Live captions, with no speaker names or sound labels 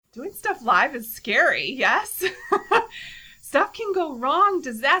doing stuff live is scary, yes? Stuff can go wrong,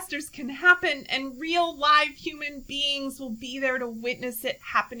 disasters can happen, and real live human beings will be there to witness it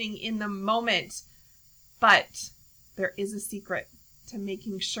happening in the moment. But there is a secret to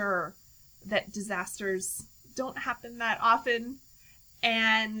making sure that disasters don't happen that often,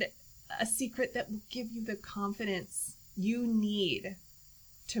 and a secret that will give you the confidence you need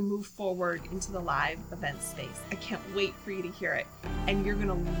to move forward into the live event space. I can't wait for you to hear it, and you're going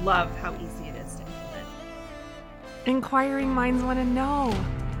to love how easy it is to implement. Inquiring minds want to know,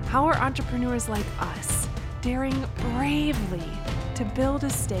 how are entrepreneurs like us daring bravely to build a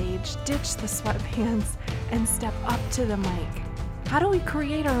stage, ditch the sweatpants, and step up to the mic? How do we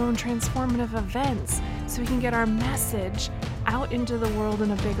create our own transformative events so we can get our message out into the world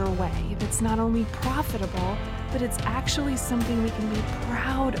in a bigger way that's not only profitable, but it's actually something we can be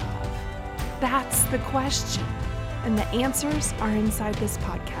proud of? That's the question, and the answers are inside this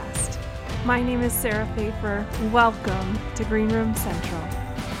podcast. My name is Sarah Pfeiffer. Welcome to Green Room Central.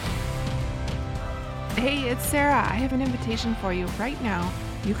 Hey, it's Sarah. I have an invitation for you right now.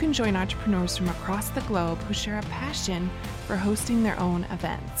 You can join entrepreneurs from across the globe who share a passion for hosting their own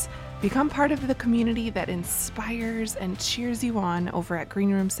events. Become part of the community that inspires and cheers you on over at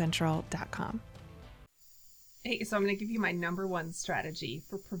greenroomcentral.com. Hey, so I'm going to give you my number one strategy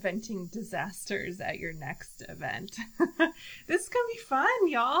for preventing disasters at your next event. This is going to be fun,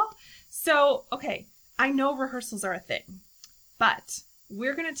 y'all. So, okay, I know rehearsals are a thing, but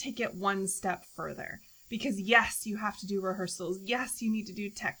we're going to take it one step further. Because yes, you have to do rehearsals. Yes, you need to do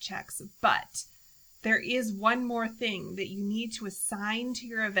tech checks, but there is one more thing that you need to assign to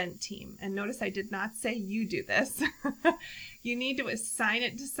your event team. And notice I did not say you do this. You need to assign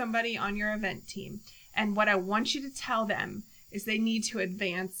it to somebody on your event team. And what I want you to tell them is they need to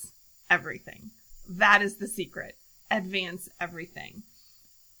advance everything. That is the secret. Advance everything.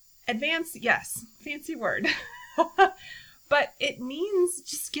 Advance, yes, fancy word. But it means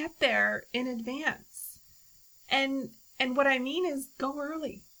just get there in advance. And what I mean is go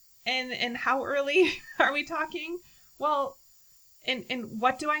early. And how early are we talking? Well, and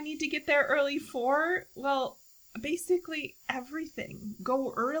what do I need to get there early for? Well, basically everything.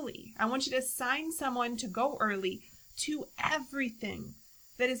 Go early. I want you to assign someone to go early to everything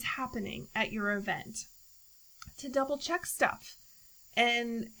that is happening at your event, to double check stuff.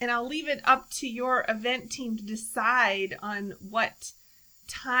 And I'll leave it up to your event team to decide on what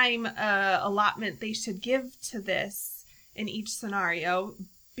time allotment they should give to this in each scenario,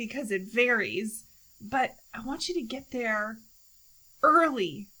 because it varies. But I want you to get there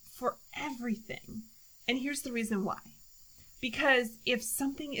early for everything. And here's the reason why. Because if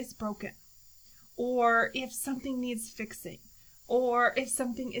something is broken, or if something needs fixing, or if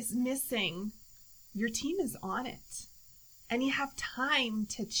something is missing, your team is on it. And you have time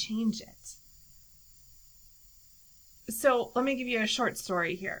to change it. So let me give you a short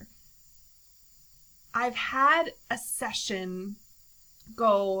story here. I've had a session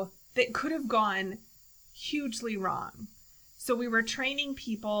go that could have gone hugely wrong. So we were training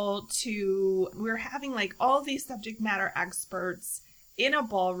people we were having like all these subject matter experts in a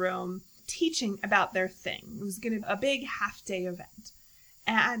ballroom teaching about their thing. It was going to be a big half-day event.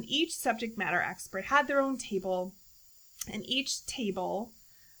 And each subject matter expert had their own table, and each table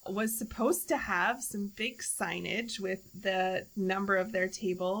was supposed to have some big signage with the number of their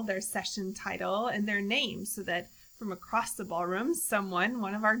table, their session title, and their name, so that from across the ballroom,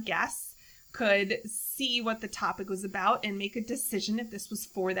 one of our guests, could see what the topic was about and make a decision if this was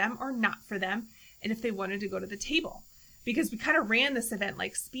for them or not for them, and if they wanted to go to the table. Because we kind of ran this event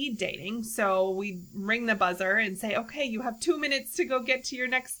like speed dating, so we'd ring the buzzer and say, okay, you have 2 minutes to go get to your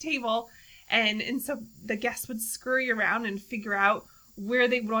next table, and so the guests would scurry around and figure out where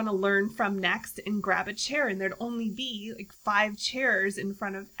they want to learn from next and grab a chair. And there'd only be like 5 chairs in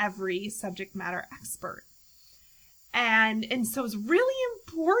front of every subject matter expert. And so it's really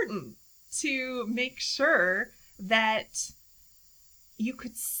important to make sure that you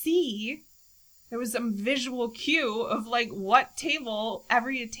could see, there was some visual cue of like what table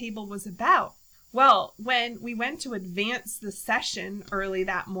every table was about. Well, when we went to advance the session early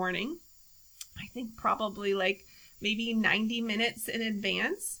that morning, I think probably like maybe 90 minutes in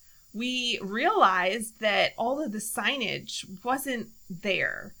advance, we realized that all of the signage wasn't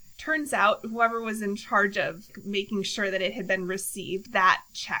there. Turns out whoever was in charge of making sure that it had been received, that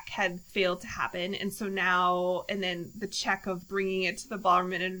check had failed to happen. And so now, and then the check of bringing it to the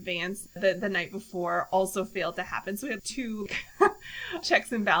ballroom in advance the night before also failed to happen. So we had 2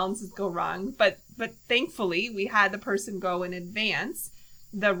 checks and balances go wrong. But thankfully, we had the person go in advance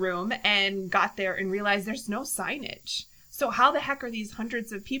the room and got there and realized there's no signage. So So how the heck are these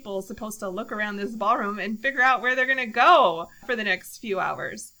hundreds of people supposed to look around this ballroom and figure out where they're going to go for the next few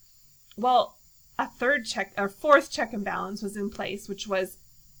hours? Well, a fourth check and balance was in place, which was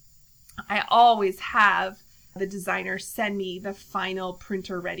I always have the designer send me the final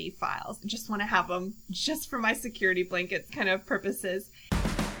printer ready files. I just want to have them just for my security blanket kind of purposes.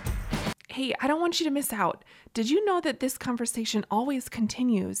 Hey, I don't want you to miss out. Did you know that this conversation always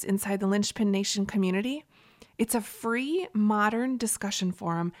continues inside the Linchpin Nation community? It's a free, modern discussion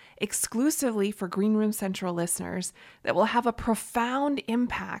forum exclusively for Green Room Central listeners that will have a profound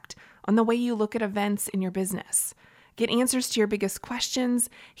impact on the way you look at events in your business. Get answers to your biggest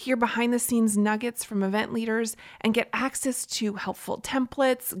questions, hear behind-the-scenes nuggets from event leaders, and get access to helpful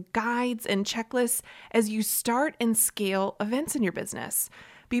templates, guides, and checklists as you start and scale events in your business.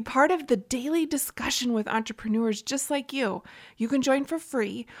 Be part of the daily discussion with entrepreneurs just like you. You can join for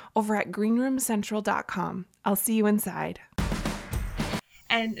free over at greenroomcentral.com. I'll see you inside.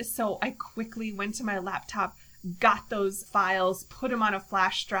 And so I quickly went to my laptop, got those files, put them on a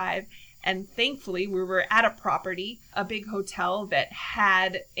flash drive, and thankfully we were at a property, a big hotel that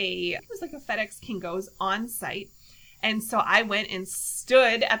had it was like a FedEx Kinko's on site. And so I went and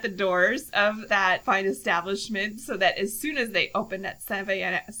stood at the doors of that fine establishment so that as soon as they opened at 7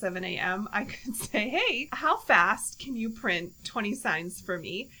 a.m., I could say, hey, how fast can you print 20 signs for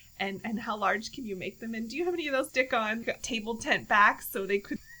me? And how large can you make them? And do you have any of those stick-on table tent backs so they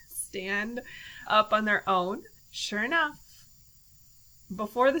could stand up on their own? Sure enough,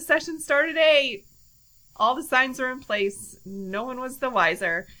 before the session started at 8, all the signs were in place. No one was the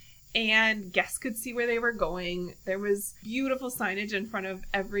wiser. And guests could see where they were going. There was beautiful signage in front of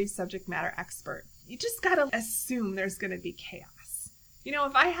every subject matter expert. You just got to assume there's going to be chaos. You know,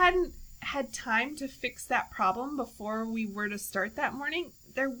 if I hadn't had time to fix that problem before we were to start that morning,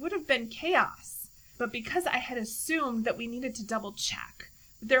 there would have been chaos. But because I had assumed that we needed to double check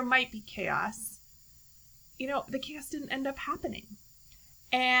that there might be chaos, you know, the chaos didn't end up happening.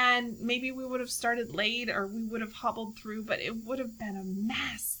 And maybe we would have started late or we would have hobbled through, but it would have been a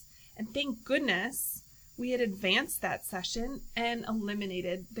mess. And thank goodness we had advanced that session and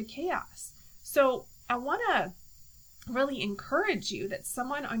eliminated the chaos. So I want to really encourage you that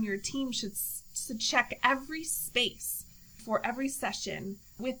someone on your team should check every space for every session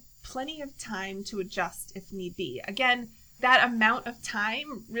with plenty of time to adjust if need be. Again, that amount of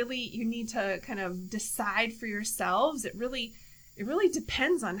time, really, you need to kind of decide for yourselves. It really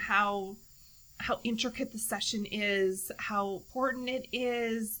depends on how intricate the session is, how important it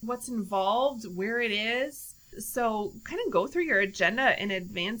is, what's involved, where it is. So kind of go through your agenda in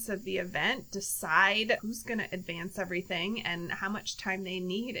advance of the event, decide who's going to advance everything and how much time they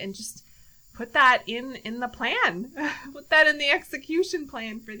need, and just put that in the plan. Put that in the execution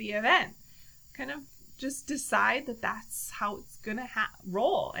plan for the event. Kind of just decide that that's how it's going to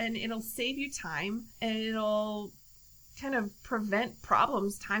roll, and it'll save you time, and it'll kind of prevent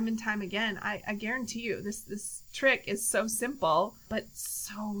problems time and time again. I guarantee you this trick is so simple, but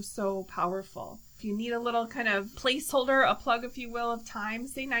so powerful. If you need a little kind of placeholder, a plug, if you will, of time,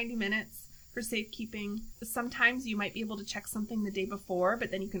 say 90 minutes for safekeeping. Sometimes you might be able to check something the day before, but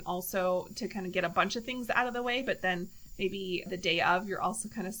then you can also, to kind of get a bunch of things out of the way, but then maybe the day of, you're also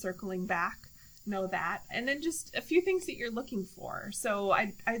kind of circling back. Know that. And then just a few things that you're looking for. So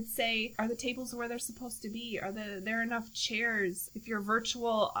I'd say, are the tables where they're supposed to be? Are there enough chairs? If you're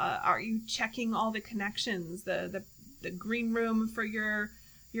virtual, are you checking all the connections? The green room for your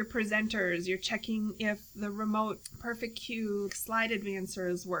presenters. You're checking if the remote Perfect Cue slide advancer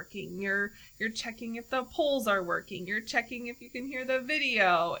is working. You're checking if the polls are working. You're checking if you can hear the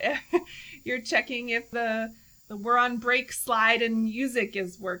video. You're checking if the we're on break slide and music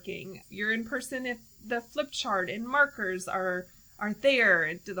is working. You're in person if the flip chart and markers are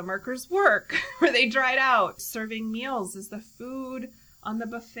there. Do the markers work? Are they dried out? Serving meals. Is the food on the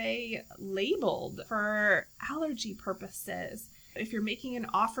buffet labeled for allergy purposes? If you're making an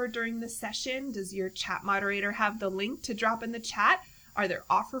offer during the session, does your chat moderator have the link to drop in the chat? Are there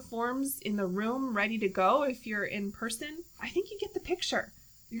offer forms in the room ready to go if you're in person? I think you get the picture.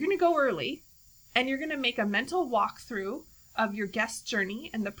 You're going to go early. And you're going to make a mental walkthrough of your guest journey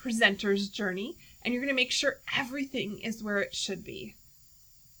and the presenter's journey. And you're going to make sure everything is where it should be.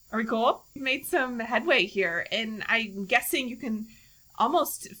 Are we cool? We've made some headway here. And I'm guessing you can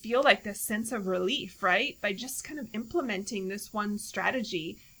almost feel like this sense of relief, right? By just kind of implementing this one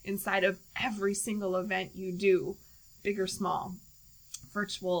strategy inside of every single event you do, big or small,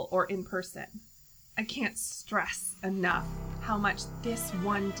 virtual or in person. I can't stress enough how much this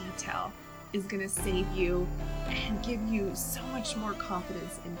one detail is going to save you and give you so much more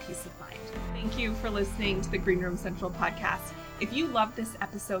confidence and peace of mind. Thank you for listening to the Green Room Central podcast. If you love this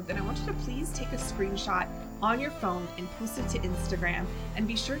episode, then I want you to please take a screenshot on your phone and post it to Instagram, and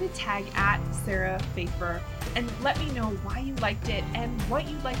be sure to tag @SarahFafer and let me know why you liked it and what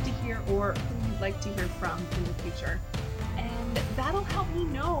you'd like to hear or who you'd like to hear from in the future. And that'll help me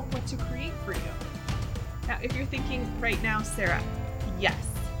know what to create for you. Now, if you're thinking right now, Sarah, yes,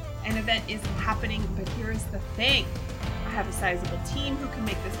 an event is happening, but here's the thing. I have a sizable team who can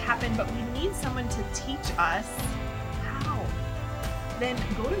make this happen, but we need someone to teach us how. Then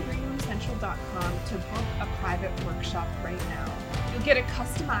go to greenroomcentral.com to book a private workshop right now. You'll get a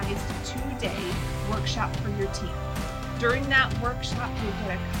customized 2-day workshop for your team. During that workshop, you'll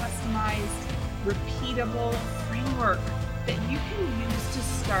get a customized, repeatable framework that you can use to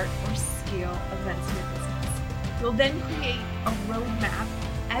start or scale events in your business. You'll then create a roadmap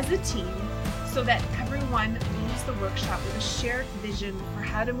as a team so that everyone leaves the workshop with a shared vision for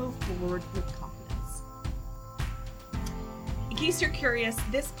how to move forward with confidence. In case you're curious,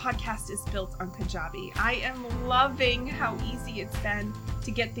 this podcast is built on Kajabi. I am loving how easy it's been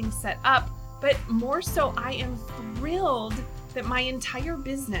to get things set up, but more so, I am thrilled that my entire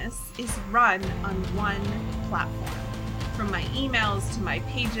business is run on one platform. From my emails, to my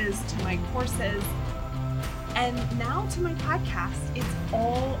pages, to my courses, and now to my podcast, it's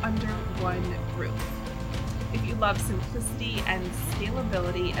all under one roof. If you love simplicity and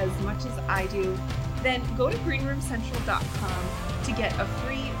scalability as much as I do, then go to greenroomcentral.com to get a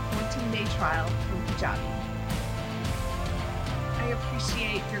free 14-day trial from Kajabi. I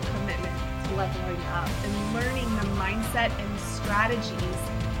appreciate your commitment to leveling up and learning the mindset and strategies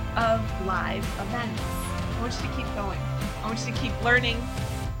of live events. I want you to keep going. I want you to keep learning.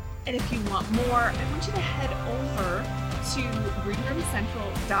 And if you want more, I want you to head over to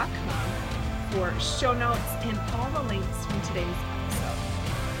greenroomcentral.com for show notes and all the links from today's episode.